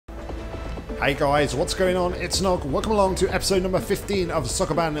Hey guys, what's going on? It's Nock. Welcome along to episode number 15 of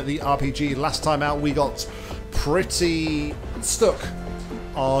Sokoban, the RPG. Last time out we got pretty stuck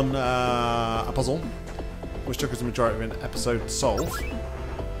on a puzzle, which took us the majority of an episode to solve.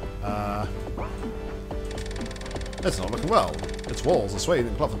 It's not looking well. Its walls are swayed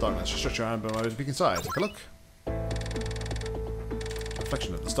in cloth and darkness. Stretch your hand below to peek inside. Take a look.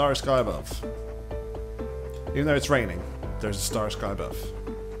 Reflection of the starry sky above. Even though it's raining, there's a starry sky above.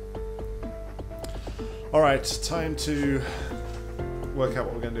 Alright, time to work out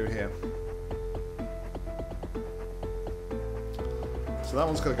what we're going to do here. So that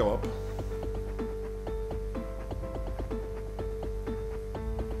one's going to go up.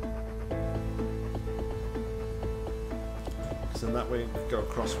 So then that way we can go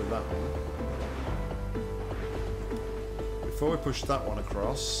across with that one. Before we push that one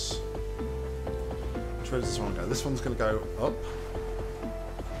across, which way does this one go? This one's going to go up.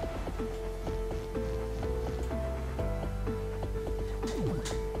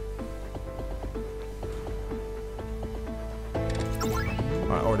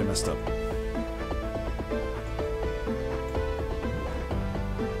 Right, already messed up.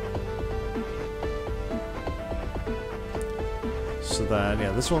 So then,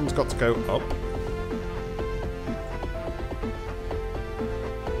 yeah, this one's got to go up.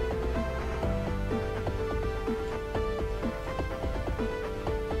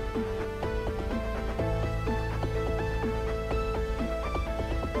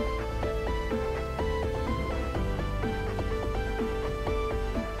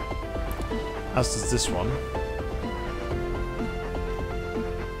 As does this one.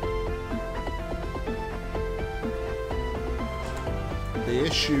 The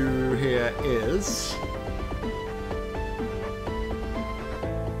issue here is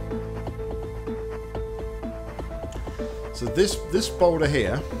so this boulder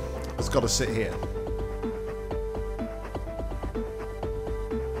here has got to sit here.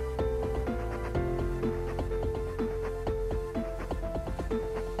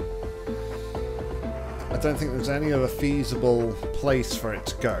 I don't think there's any other feasible place for it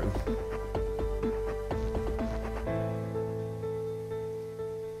to go.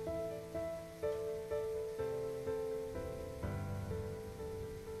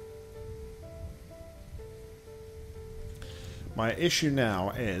 My issue now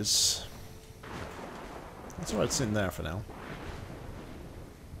is... That's alright, it's in there for now.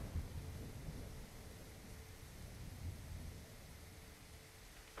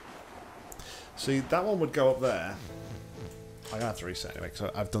 See, that one would go up there. I'm going to have to reset anyway,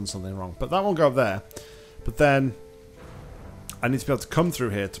 because I've done something wrong. But that one go up there. But then, I need to be able to come through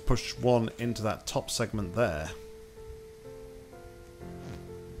here to push one into that top segment there.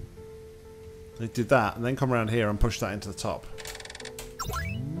 They did that, and then come around here and push that into the top.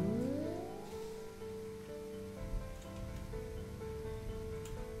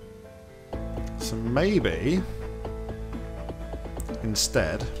 So maybe,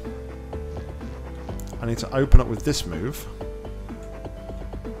 instead, I need to open up with this move.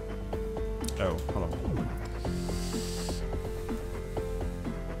 Oh, hold on.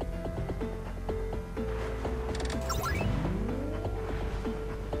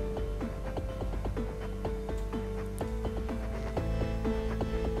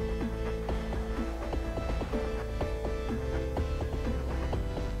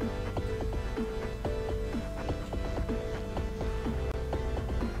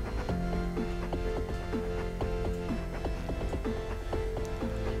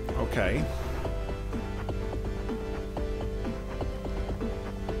 Okay.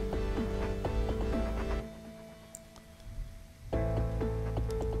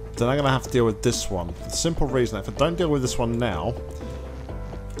 Then I'm going to have to deal with this one. For the simple reason that if I don't deal with this one now,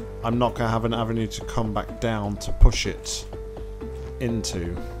 I'm not going to have an avenue to come back down to push it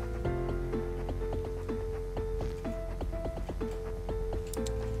into.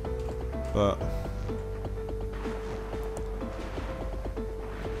 But...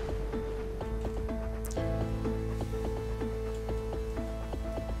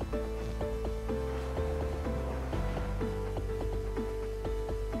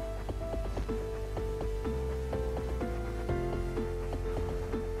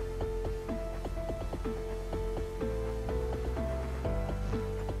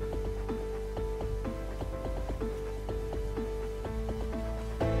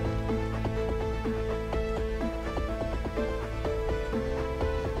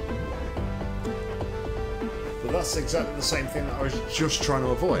 that's exactly the same thing that I was just trying to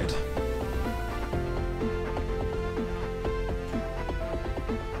avoid.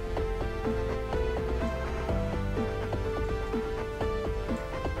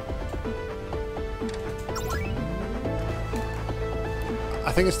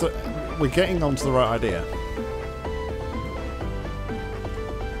 I think it's the... We're getting onto the right idea.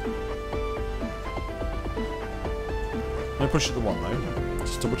 I'm going to push it to 1 though.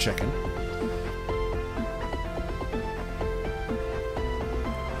 Just double checking.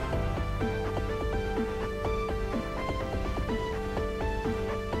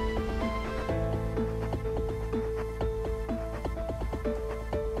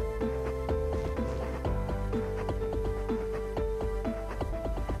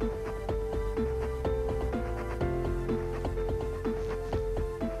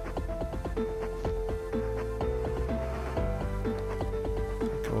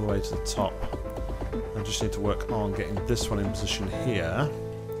 All the way to the top. I just need to work on getting this one in position here.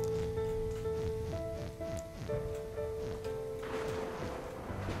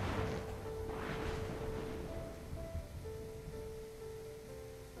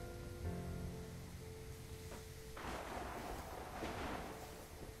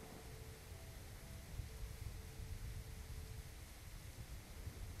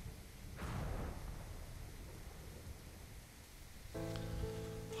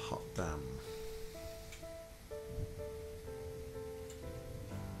 Hot damn.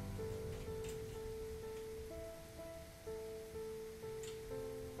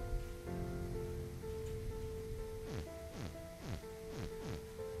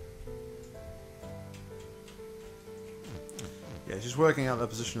 Yeah, just working out the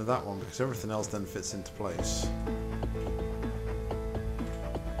position of that one because everything else then fits into place.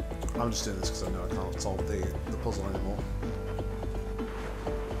 I'm just doing this because I know I can't solve the puzzle anymore.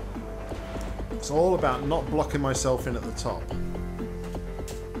 It's all about not blocking myself in at the top.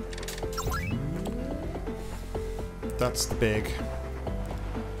 That's the big.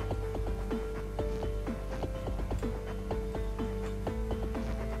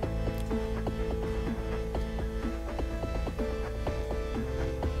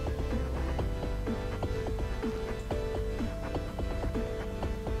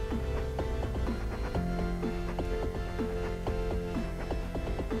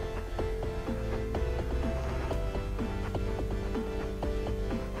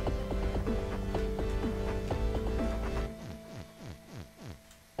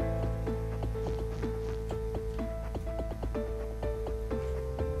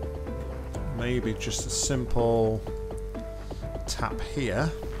 Maybe just a simple tap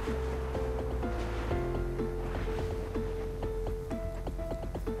here.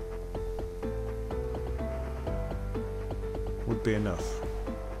 Would be enough.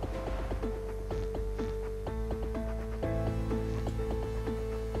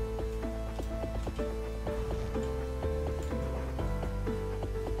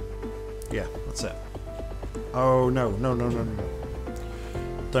 Yeah, that's it. Oh no, no, no, no, no.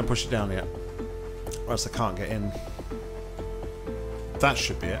 Don't push it down yet. Or else I can't get in. That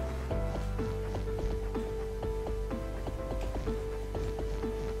should be it.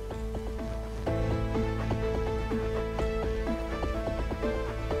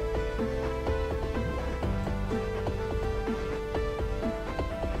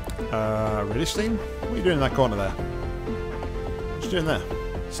 Really, Steam? What are you doing in that corner there? What are you doing there?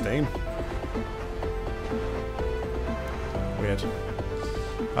 Steam? Weird.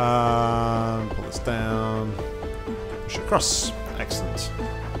 Pull this down. Push it across. Excellent.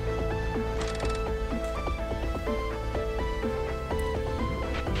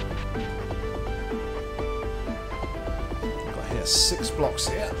 We've got here 6 blocks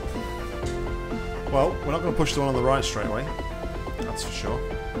here. Well, we're not going to push the one on the right straight away. That's for sure.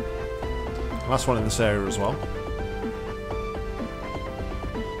 Last one in this area as well.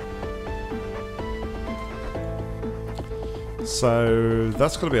 So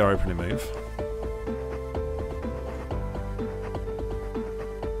that's got to be our opening move.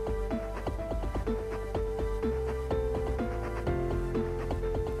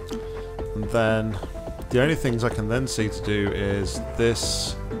 And then the only things I can then see to do is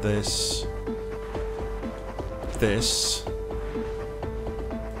this, this, this.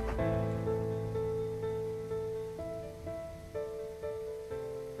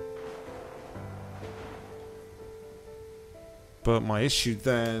 But my issue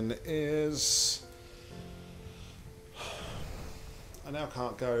then is I now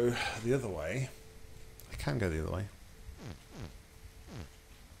can't go the other way. I can go the other way.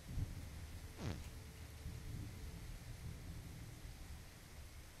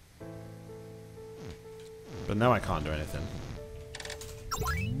 But now I can't do anything.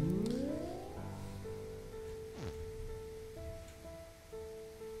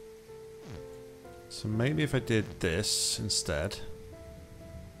 So maybe if I did this instead.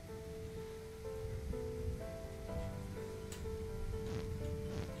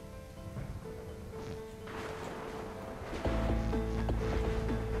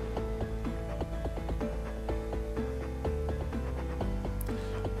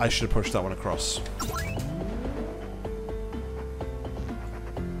 I should have pushed that one across.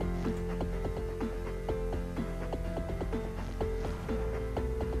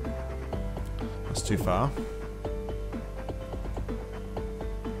 That's too far.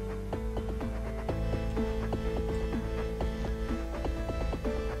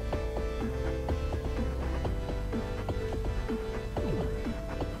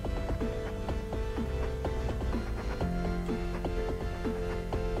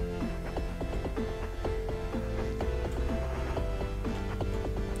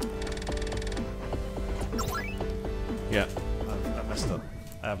 Yeah, I've messed up.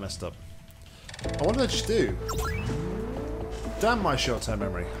 I have messed up. What did I just do? Damn my short-term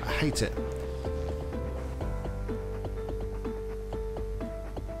memory. I hate it.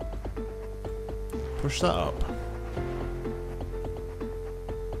 Push that up.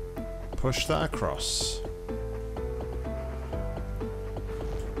 Push that across.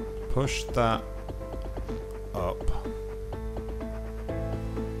 Push that up.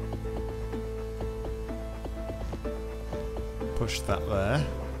 Push that there.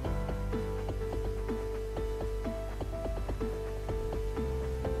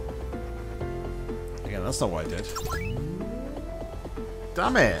 Again, that's not what I did.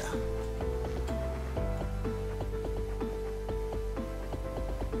 Damn it!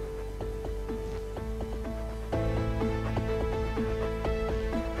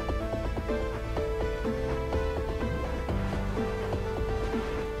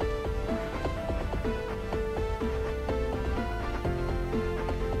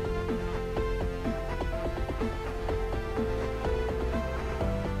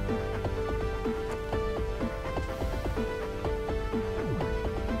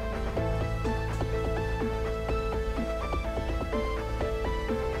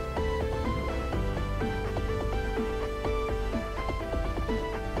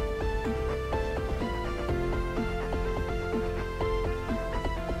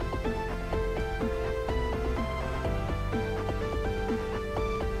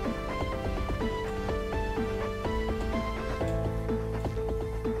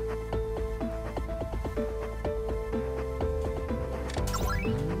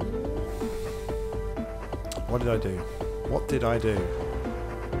 What did I do? What did I do?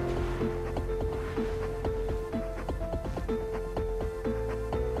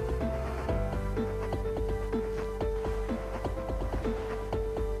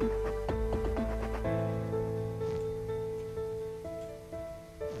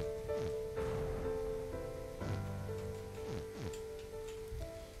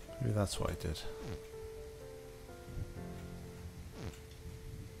 Maybe that's what I did.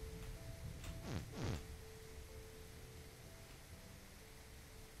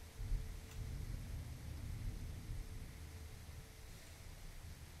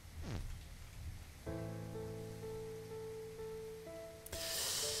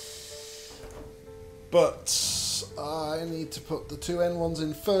 But I need to put the two end ones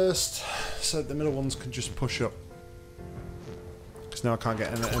in first, so the middle ones can just push up. Because now I can't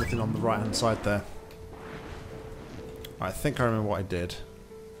get anything on the right hand side there. I think I remember what I did.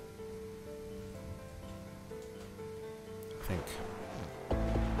 I think.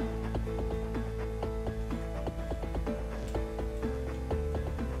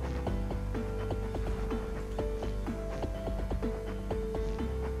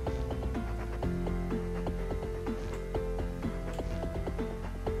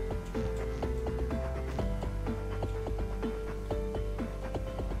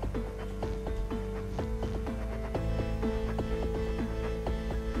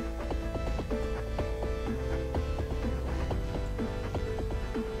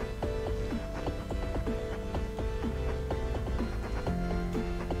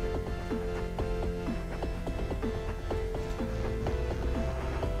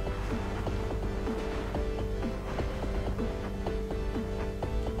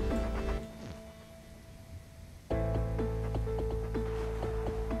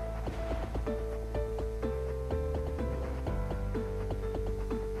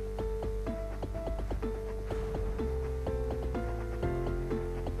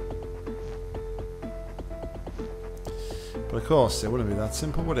 But of course, it wouldn't be that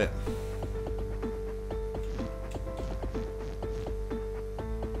simple, would it?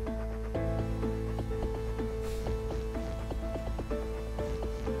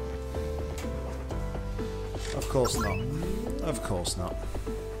 Of course not. Of course not.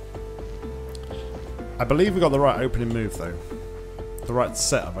 I believe we got the right opening move, though. The right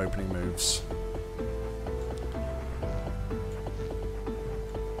set of opening moves.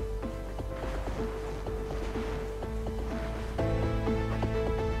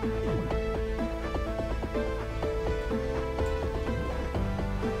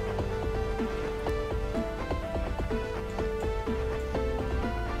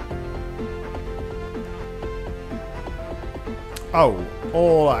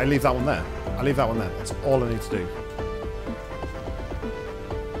 Oh, I leave that one there. I leave that one there. That's all I need to do.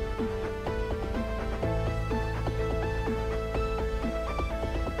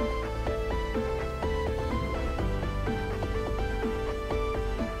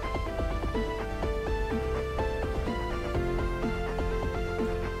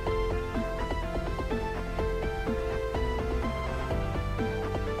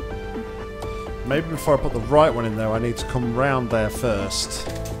 Maybe before I put the right one in there, I need to come round there first.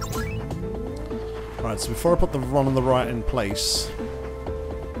 Right, so before I put the one on the right in place,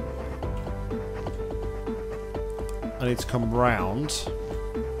 I need to come round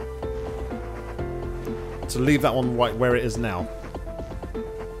to leave that one right where it is now.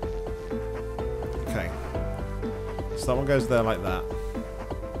 Okay. So that one goes there like that.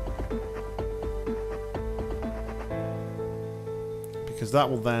 Because that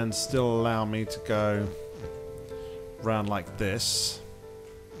will then still allow me to go round like this.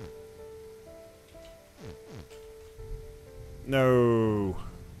 No.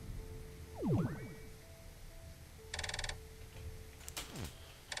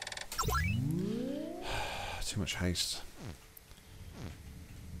 Too much haste.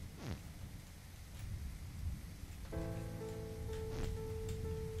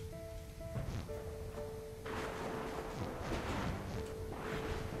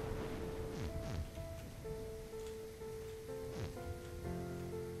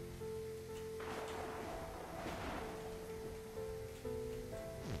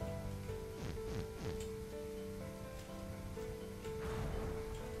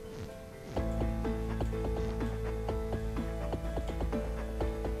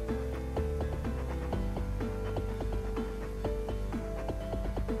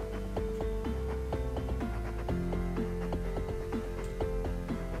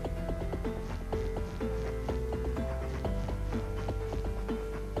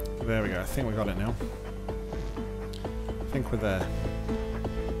 There we go. I think we got it now. I think we're there.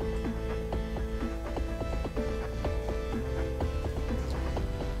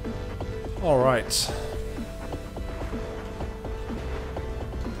 All right.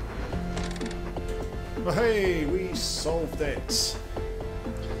 Well, hey, we solved it.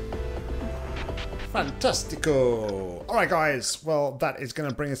 Fantastico! Alright guys, well that is going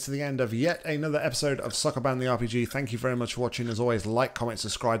to bring us to the end of yet another episode of Sokoban the RPG. Thank you very much for watching. As always, like, comment,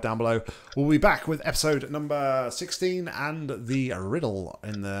 subscribe down below. We'll be back with episode number 16 and the riddle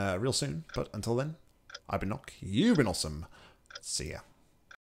in the real soon. But until then, I've been Nock, you've been awesome. See ya.